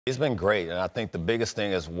He's been great, and I think the biggest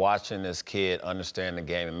thing is watching this kid understand the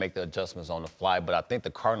game and make the adjustments on the fly. But I think the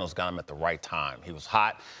Cardinals got him at the right time. He was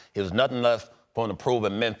hot. He was nothing left for him to prove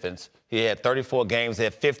in Memphis. He had 34 games. He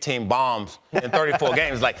had 15 bombs in 34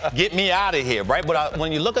 games. Like, get me out of here, right? But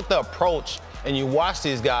when you look at the approach and you watch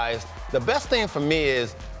these guys, the best thing for me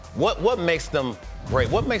is what makes them great.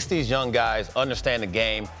 What makes these young guys understand the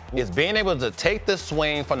game is being able to take this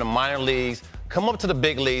swing from the minor leagues, come up to the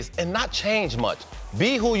big leagues, and not change much.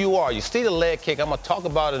 Be who you are. You see the leg kick. I'm going to talk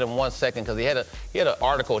about it in 1 second because he had an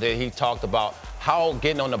article that he talked about how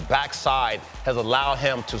getting on the backside has allowed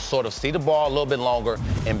him to sort of see the ball a little bit longer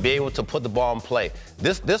and be able to put the ball in play.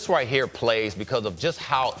 This right here plays because of just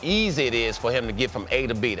how easy it is for him to get from A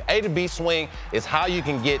to B. The A to B swing is how you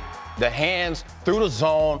can get the hands through the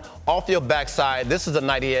zone, off your backside. This is a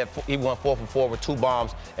night he went 4 for 4 with 2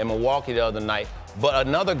 bombs in Milwaukee the other night. But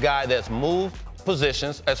another guy that's moved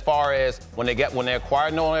positions as far as when they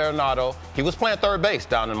acquired Nolan Gorman, he was playing third base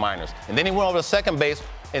down in the minors. And then he went over to second base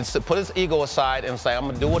and put his ego aside and say, I'm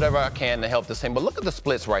going to do whatever I can to help this team. But look at the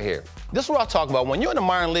splits right here. This is what I talk about. When you're in the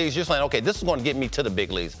minor leagues, you're saying, okay, this is going to get me to the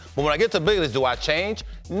big leagues. But when I get to the big leagues, do I change?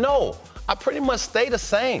 No. I pretty much stay the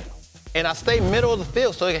same. And I stay middle of the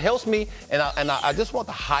field. So it helps me. And I just want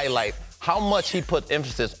to highlight how much he put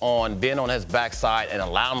emphasis on being on his backside and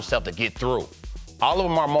allowing himself to get through. Oliver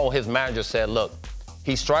Marmol, his manager, said, look,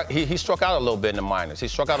 he struck out a little bit in the minors. He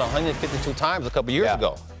struck out 152 times a couple years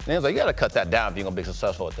ago. And he was like, you got to cut that down if you're going to be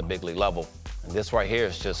successful at the big league level. And this right here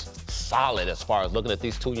is just solid as far as looking at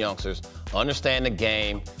these two youngsters, understand the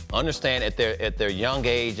game, understand at their young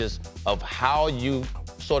ages of how you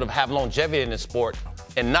sort of have longevity in this sport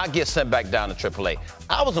and not get sent back down to AAA.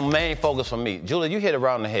 That was the main focus for me. Julia, you hit it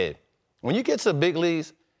around the head. When you get to the big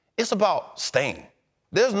leagues, it's about staying.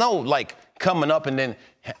 There's no, like, coming up and then,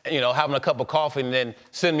 having a cup of coffee and then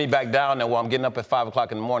sending me back down there while I'm getting up at 5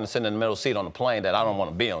 o'clock in the morning, sitting in the middle seat on a plane that I don't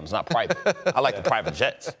want to be on. It's not private. I like the private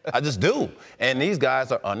jets. I just do. And these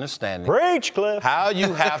guys are understanding. Preach, Cliff. How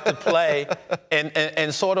you have to play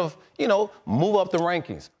and sort of, move up the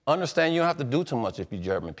rankings. Understand you don't have to do too much if you're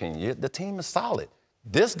Jeremy Pena. The team is solid.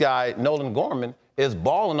 This guy, Nolan Gorman, is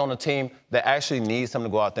balling on a team that actually needs him to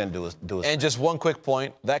go out there and do his And just one quick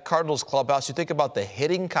point, that Cardinals clubhouse, you think about the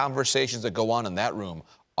hitting conversations that go on in that room.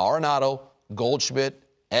 Arenado, Goldschmidt,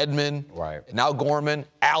 Edman, now Gorman,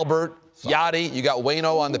 Albert, Yachty, you got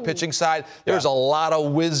Waino on the pitching side. There's a lot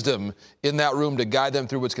of wisdom in that room to guide them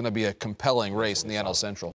through what's going to be a compelling race in the NL Central.